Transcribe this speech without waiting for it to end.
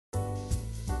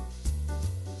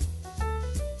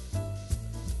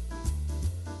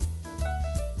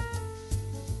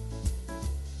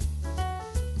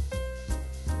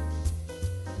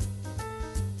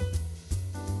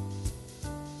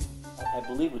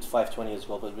believe with 520 as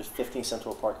well, but with 15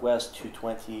 Central Park West,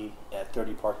 220 at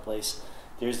 30 Park Place,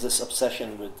 there's this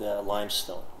obsession with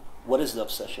limestone. What is the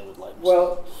obsession with limestone?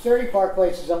 Well, 30 Park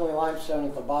Place is only limestone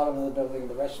at the bottom of the building.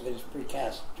 The rest of it is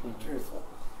precast, to be truthful.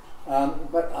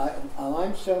 But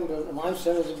limestone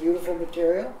is a beautiful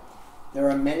material. There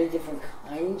are many different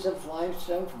kinds of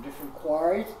limestone from different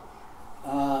quarries.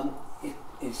 It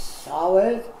is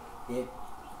solid. It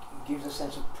gives a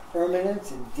sense of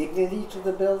permanence and dignity to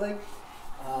the building.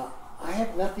 I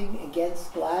have nothing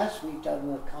against glass. We've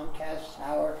done the Comcast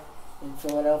Tower in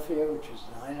Philadelphia, which is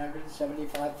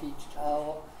 975 feet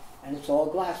tall, and it's all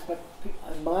glass. But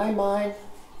in my mind,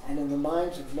 and in the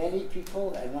minds of many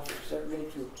people, enough certainly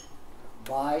to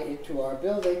buy into our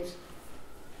buildings,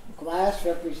 glass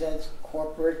represents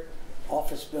corporate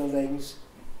office buildings,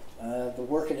 the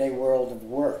workaday world of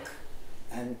work.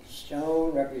 And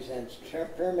stone represents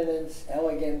permanence,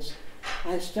 elegance,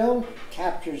 and stone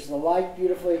captures the light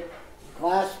beautifully.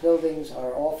 Glass buildings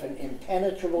are often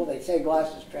impenetrable. They say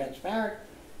glass is transparent.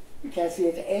 You can't see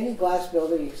into any glass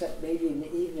building except maybe in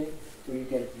the evening where you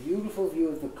get a beautiful view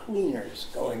of the cleaners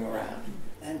going around.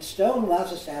 And stone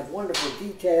allows us to have wonderful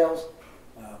details,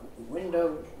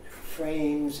 window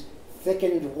frames,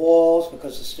 thickened walls,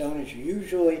 because the stone is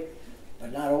usually,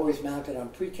 but not always, mounted on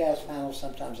precast panels,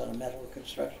 sometimes on a metal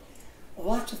construction.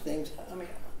 Lots of things. I mean,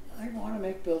 I want to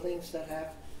make buildings that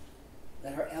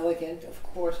are elegant. Of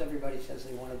course, everybody says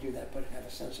they want to do that, but have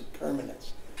a sense of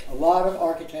permanence. A lot of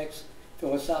architects,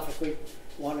 philosophically,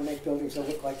 want to make buildings that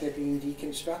look like they're being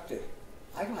deconstructed.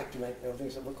 I like to make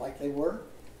buildings that look like they were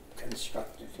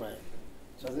constructed. Right.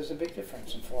 So there's a big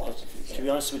difference in philosophy. To be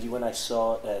honest with you, when I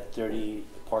saw 30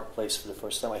 Park Place for the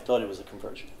first time, I thought it was a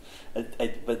conversion. But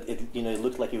it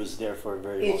looked like it was there for a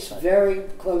very long time. It's very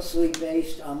closely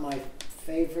based on my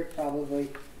favorite, probably,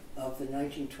 of the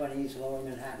 1920s Lower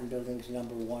Manhattan buildings,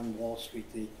 number 1 Wall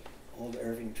Street, the old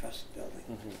Irving Trust building.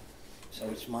 Mm-hmm. So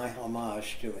it's my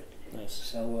homage to it. Nice.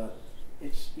 So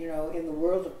it's, in the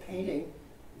world of painting,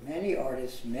 many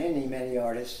artists, many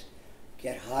artists,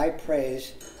 get high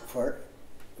praise for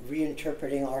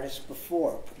reinterpreting artists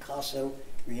before. Picasso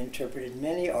reinterpreted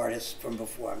many artists from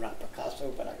before. I'm not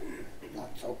Picasso, but I'm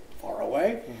not so far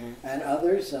away. Mm-hmm. And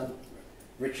others,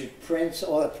 Richard Prince,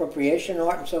 all appropriation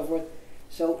art and so forth.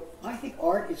 So I think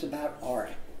art is about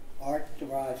art. Art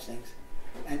derives things.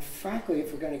 And frankly,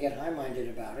 if we're going to get high-minded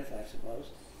about it, I suppose,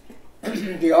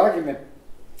 the argument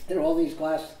that all these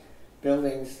glass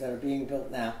buildings that are being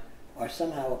built now are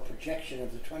somehow a projection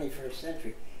of the 21st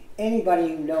century. Anybody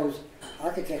who knows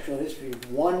architectural history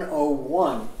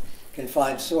 101 can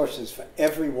find sources for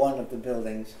every one of the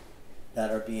buildings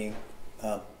that are being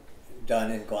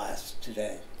done in glass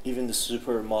today. Even the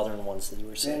super modern ones that you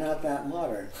were saying. They're not that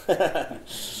modern.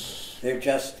 They're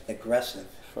just aggressive.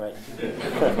 Right.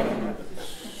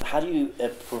 How do you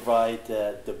provide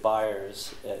the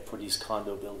buyers for these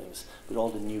condo buildings with all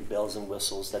the new bells and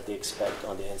whistles that they expect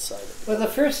on the inside? Well, the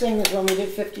first thing is when we did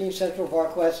 15 Central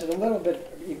Park West, and a little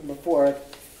bit even before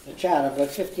the Chatham,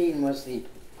 but 15 was the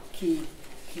key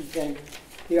thing.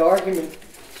 The argument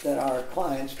that our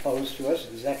clients posed to us,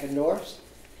 the Zeckendorfs,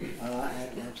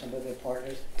 and some of their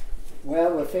partners,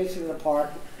 well, we're facing the park.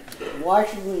 Why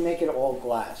should we make it all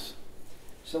glass?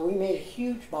 So we made a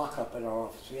huge mock-up in our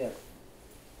office. We had,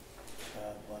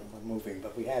 we're moving,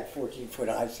 but we had 14-foot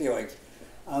high ceilings.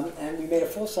 And we made a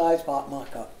full-size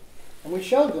mock-up. And we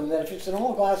showed them that if it's an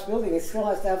all-glass building, it still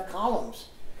has to have columns.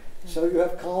 So you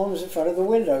have columns in front of the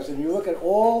windows, and you look at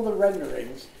all the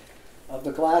renderings of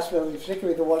the glass buildings,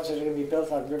 particularly the ones that are going to be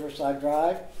built on Riverside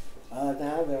Drive.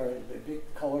 Now there are big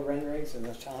color renderings in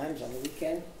the Times on the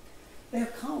weekend. They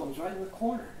have columns right in the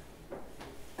corner.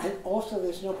 And also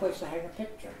there's no place to hang a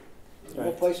picture. Right,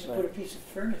 no place to put a piece of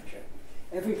furniture.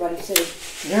 Everybody's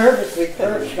sitting nervously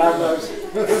perched on those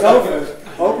sofas,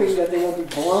 hoping that they will be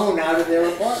blown out of their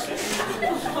apartment.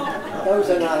 Those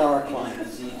are not our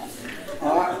clients.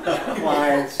 Our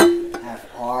clients have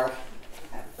art,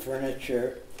 have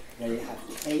furniture, they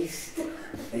have taste.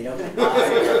 They don't buy.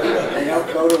 They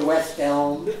don't go to West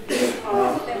Elm.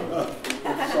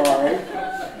 I'm sorry.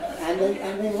 And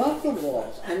they love the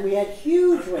walls. And we had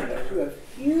huge windows. We have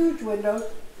huge windows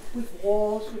with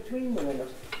walls between the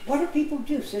windows. What do people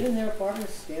do? Sit in their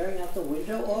apartments staring out the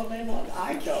window all day long?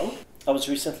 I don't. I was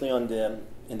recently in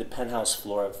the penthouse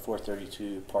floor of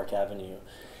 432 Park Avenue,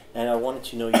 and I wanted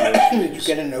to know your views. Did you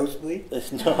get a nosebleed?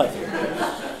 No, I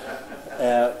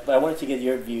didn't. But I wanted to get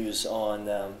your views on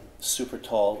super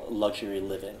tall luxury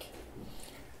living.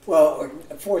 Well,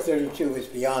 432 is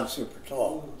beyond super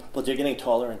tall. But they're getting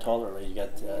taller and taller. You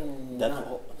got that.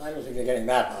 I don't think they're getting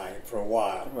that high for a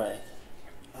while. Right.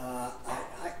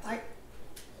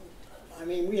 I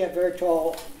mean, we have very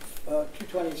tall,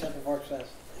 220 Central Park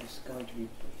West is going to be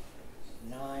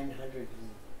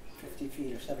 950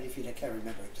 feet or 70 feet, I can't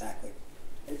remember exactly.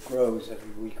 It grows every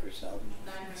week or so.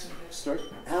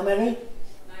 950. How many?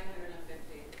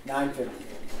 950. 950.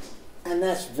 And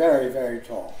that's very, very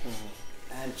tall.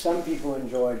 And some people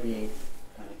enjoy being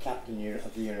kind of captain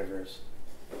of the universe.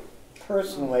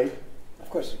 Personally, of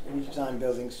course, we design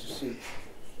buildings to suit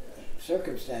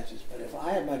circumstances, but if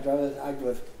I had my druthers, I'd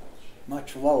live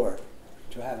much lower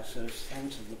to have a sort of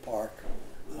sense of the park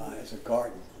as a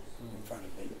garden in front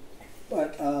of me.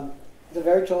 But the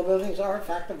very tall buildings are a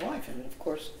fact of life, and of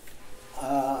course,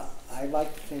 I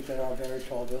like to think that our very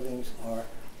tall buildings are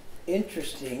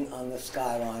interesting on the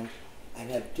skyline and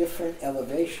have different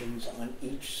elevations on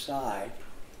each side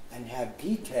and have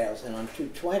details. And on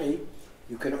 220,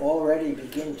 you can already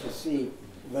begin to see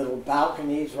little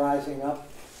balconies rising up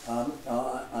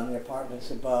on the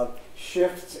apartments above,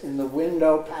 shifts in the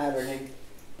window patterning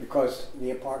because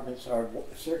the apartments are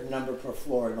a certain number per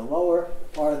floor in the lower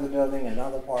part of the building,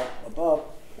 another part above.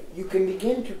 You can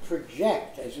begin to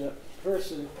project, as a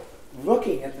person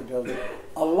looking at the building,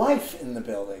 a life in the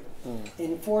building.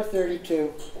 In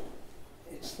 432,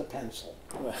 it's the pencil.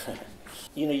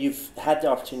 You know, you've had the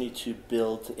opportunity to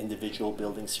build individual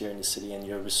buildings here in the city, and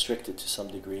you're restricted to some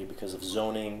degree because of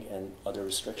zoning and other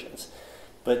restrictions.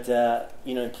 But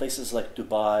you know, in places like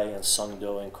Dubai and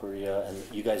Songdo in Korea, and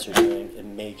you guys are doing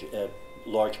a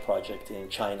large project in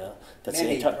China. That's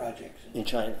Many projects in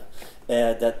China.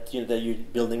 That you're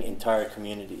building entire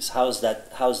communities. How's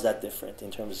that different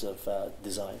in terms of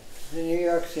design? The New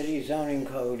York City zoning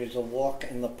code is a walk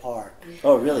in the park.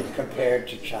 Oh, really? Compared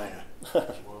to China.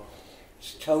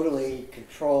 It's totally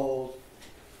controlled.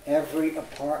 Every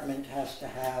apartment has to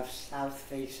have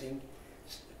south-facing,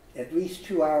 at least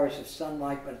 2 hours of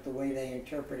sunlight, but the way they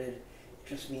interpret it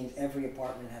just means every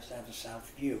apartment has to have a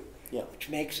south view, which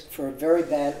makes for a very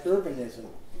bad urbanism,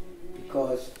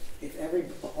 because if every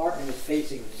apartment is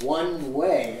facing one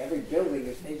way, every building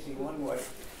is facing one way,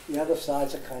 the other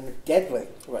sides are kind of deadly,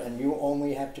 and you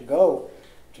only have to go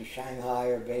to Shanghai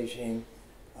or Beijing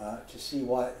to see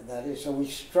what that is. So we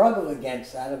struggle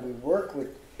against that, and we work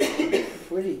with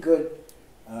pretty good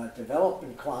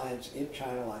development clients in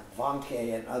China, like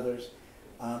Vanke and others,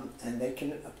 and they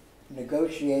can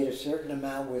negotiate a certain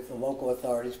amount with the local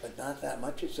authorities, but not that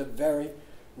much. It's a very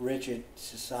rigid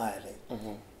society.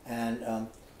 And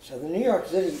so the New York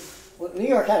City, New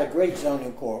York had a great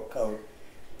zoning code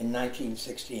in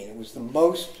 1916. It was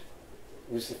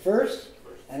the first,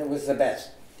 and it was the best.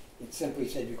 It simply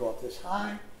said you go up this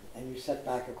high, and you set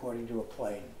back according to a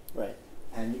plane. Right.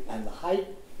 And the height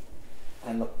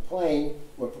and the plane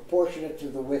were proportionate to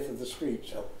the width of the street.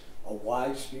 So a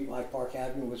wide street like Park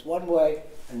Avenue was one way,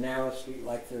 a narrow street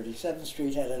like 37th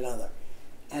Street had another.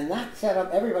 And that set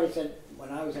up, everybody said, when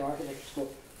I was in architecture school,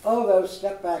 oh, those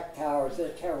step-back towers, they're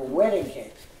terrible, wedding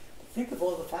cakes. But think of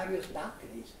all the fabulous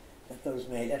balconies that those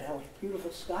made and how much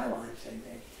beautiful skylines they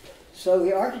made. So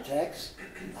the architects,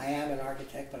 I am an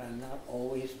architect, but I'm not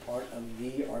always part of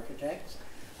the architects.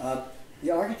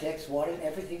 The architects wanted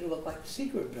everything to look like the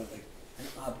Seagram building, an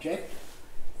object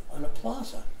on a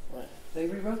plaza. Right. They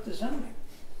rewrote the zoning.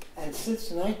 And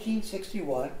since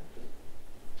 1961,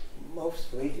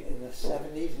 mostly in the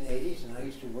 70s and 80s, and I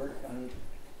used to work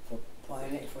for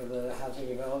planning for the Housing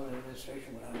Development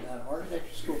Administration when I was out of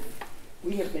architecture school,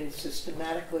 we have been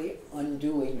systematically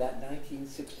undoing that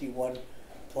 1961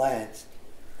 plans,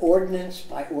 ordinance,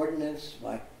 by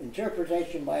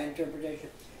interpretation,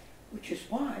 which is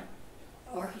why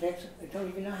architects don't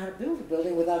even know how to build a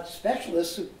building without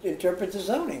specialists who interpret the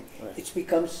zoning. Right. It's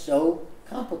become so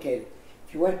complicated.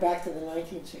 If you went back to the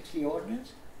 1960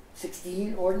 ordinance,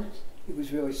 16 ordinance, it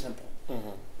was really simple,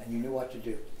 and you knew what to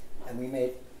do. And we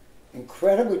made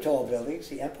incredibly tall buildings.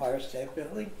 The Empire State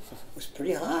Building was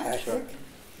pretty high, I think,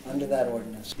 under that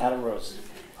ordinance. Adam Rose.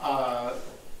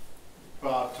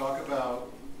 Bob, talk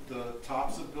about the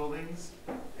tops of buildings,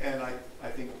 and I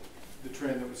think the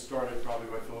trend that was started probably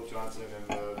by Philip Johnson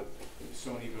and the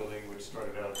Sony building, which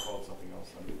started out called something else.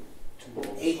 I'm too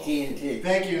old. AT&T.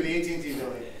 Thank you, the AT&T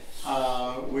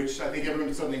building, which I think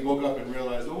everyone suddenly woke up and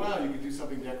realized, oh wow, you could do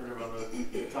something decorative on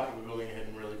the top of the building. It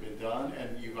hadn't really been done,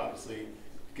 and you've obviously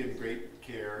given great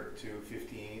care to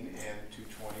 15 and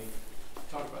 220.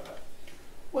 Talk about that.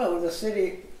 Well, the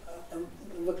city,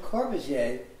 Le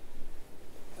Corbusier,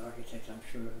 the architect, I'm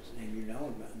sure whose name you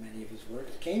know, many of his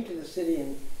works, came to the city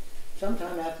in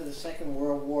sometime after the Second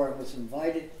World War and was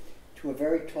invited to a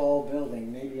very tall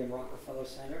building, maybe in Rockefeller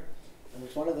Center. It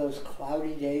was one of those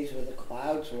cloudy days where the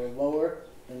clouds were lower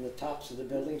than the tops of the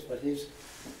buildings, but his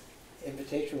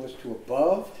invitation was to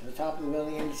above, to the top of the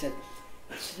building, and he said,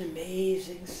 It's an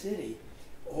amazing city.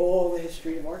 All the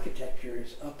history of architecture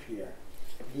is up here.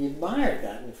 He admired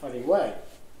that in a funny way.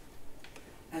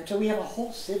 And so we have a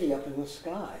whole city up in the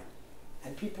sky.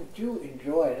 And people do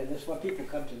enjoy it, and that's what people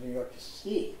come to New York to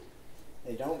see.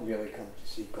 They don't really come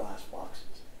to see glass boxes.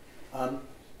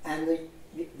 And the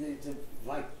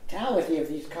vitality of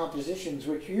these compositions,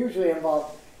 which usually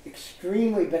involve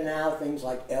extremely banal things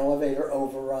like elevator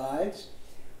overrides,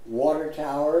 water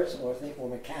towers, or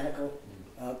mechanical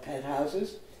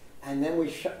penthouses, and then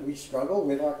we struggle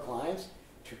with our clients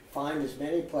to find as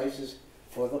many places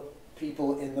for the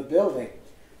people in the building.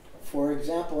 For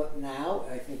example, now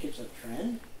I think it's a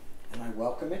trend, and I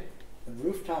welcome it. The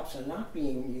rooftops are not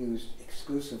being used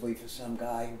exclusively for some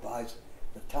guy who buys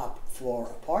the top floor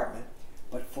apartment,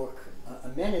 but for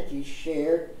amenities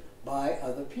shared by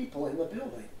other people in the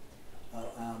building.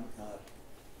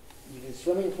 Even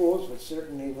swimming pools, but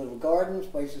certainly little gardens,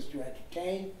 places to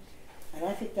entertain, and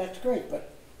I think that's great.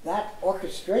 But that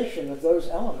orchestration of those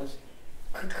elements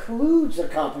concludes a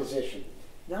composition,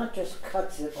 not just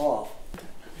cuts it off.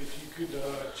 If you could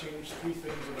change three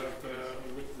things about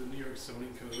with the New York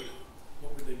zoning code,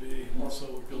 what would they be?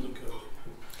 Also, building code.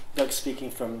 Doug speaking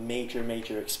from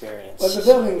major experience. Well, the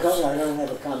building code, I don't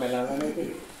have a comment on. I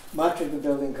think much of the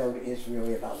building code is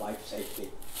really about life safety,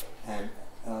 and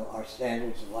our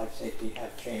standards of life safety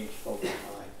have changed over time.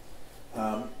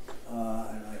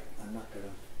 And I'm not going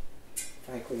to,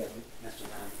 frankly, I don't mess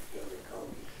around with the building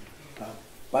code.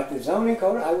 But the zoning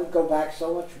code, I would go back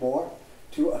so much more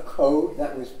to a code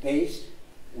that was based,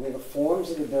 where the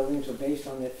forms of the buildings were based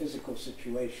on their physical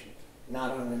situation,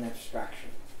 not on an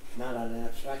abstraction. Not on an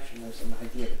abstraction as an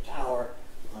idea of a tower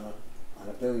on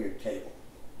a billiard table,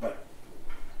 but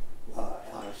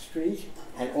on a street.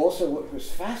 And also what was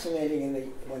fascinating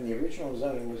when the original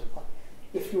zoning was,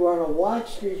 if you were on a wide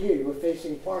street here, you were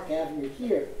facing Park Avenue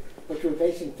here, but you were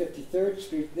facing 53rd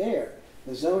Street there.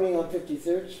 The zoning on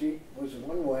 53rd Street was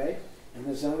one way, and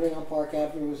the zoning on Park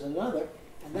Avenue was another,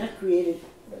 and that created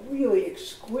really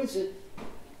exquisite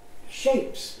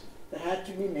shapes that had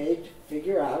to be made to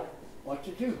figure out what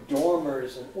to do.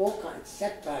 Dormers and all kinds,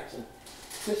 setbacks and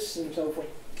twists and so forth,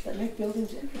 that make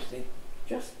buildings interesting.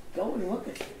 Just go and look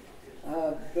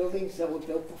at buildings that were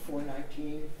built before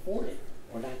 1940,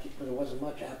 but there wasn't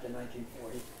much after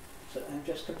 1940. So I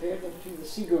just compared them to the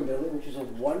Seagram building, which is a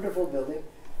wonderful building.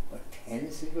 But 10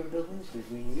 Seagram buildings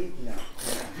did we need? No.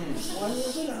 One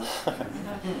was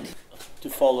enough. To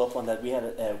follow up on that,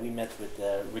 we met with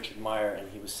Richard Meyer,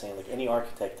 and he was saying, like, any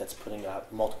architect that's putting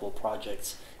out multiple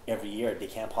projects every year, they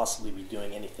can't possibly be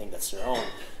doing anything that's their own,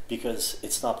 because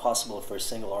it's not possible for a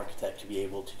single architect to be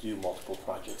able to do multiple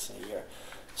projects in a year.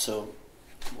 So,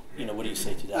 what do you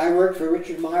say to that? I worked for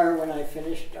Richard Meyer when I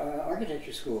finished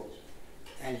architecture school,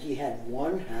 and he had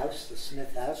one house, the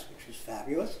Smith House, which was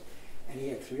fabulous, and he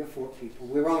had 3 or 4 people.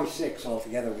 We were only 6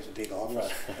 altogether. It was a big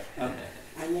office. Right.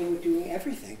 And they were doing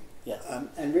everything. Yeah.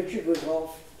 And Richard was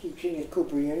off teaching at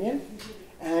Cooper Union,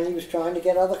 and he was trying to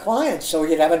get other clients, so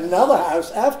he'd have another house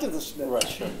after the Smith. Right,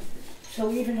 sure.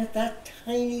 So even at that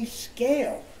tiny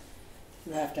scale,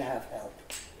 you have to have help.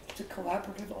 It's a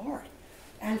collaborative art.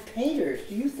 And painters,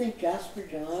 do you think Jasper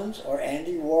Johns or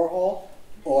Andy Warhol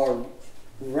or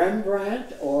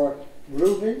Rembrandt or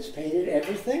Rubens painted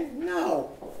everything?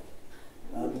 No.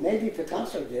 Maybe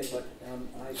Picasso did, but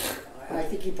I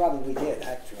think he probably did,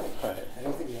 actually. Right. I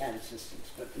don't think he had assistants,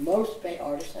 but most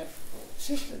artists have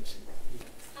assistants.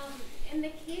 In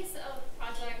the case of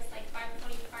projects like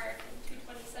 520 Park and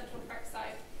 220 Central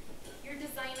Parkside, you're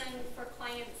designing for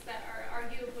clients that are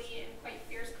arguably in quite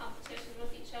fierce competition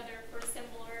with each other for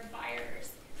similar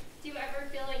buyers. Do you ever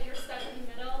feel like you're stuck in the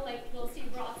middle? Like, we'll see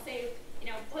Roth say,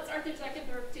 what's Arthur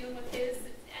Zuckerberg doing with his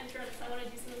entrance? I want to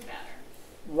do something better.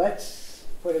 Let's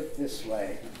put it this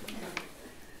way.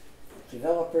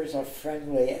 Developers are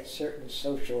friendly at certain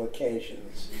social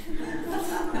occasions,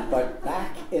 but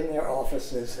back in their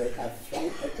offices they have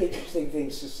interesting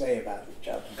things to say about each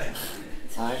other.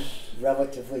 I'm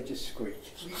relatively discreet.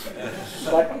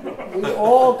 But we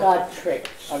all got tricked.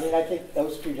 I mean, I think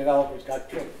those 2 developers got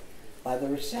tricked by the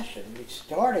recession. We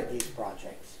started these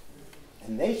projects,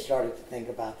 and they started to think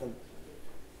about them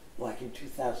like in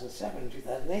 2007,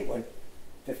 2008, when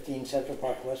 15 Central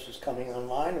Park West was coming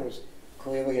online. It was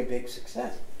clearly a big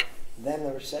success. Then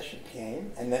the recession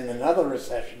came, and then another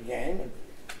recession came,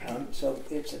 and so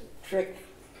it's a trick.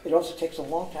 It also takes a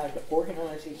long time to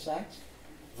organize these sites.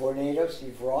 Vornado,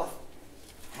 Steve Roth,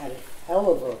 had a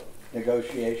hell of a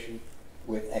negotiation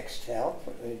with Extel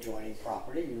for the adjoining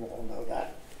property. You all know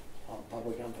that,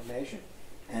 public information.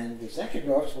 And the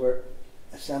Zeckendorfs were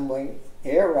assembling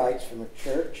air rights from a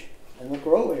church and the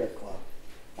Grow Air Club.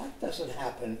 that doesn't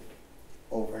happen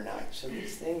overnight. So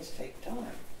these things take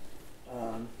time.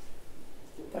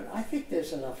 But I think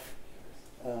there's enough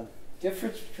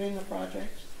difference between the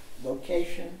projects,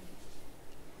 location,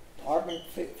 apartment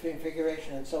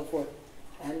configuration, and so forth.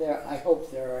 And I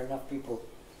hope there are enough people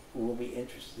who will be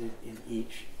interested in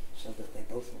each so that they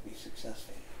both will be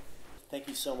successful. Thank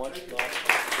you so much, Bob.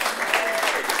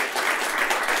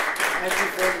 Thank you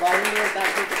for inviting me.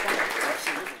 Thank you for coming.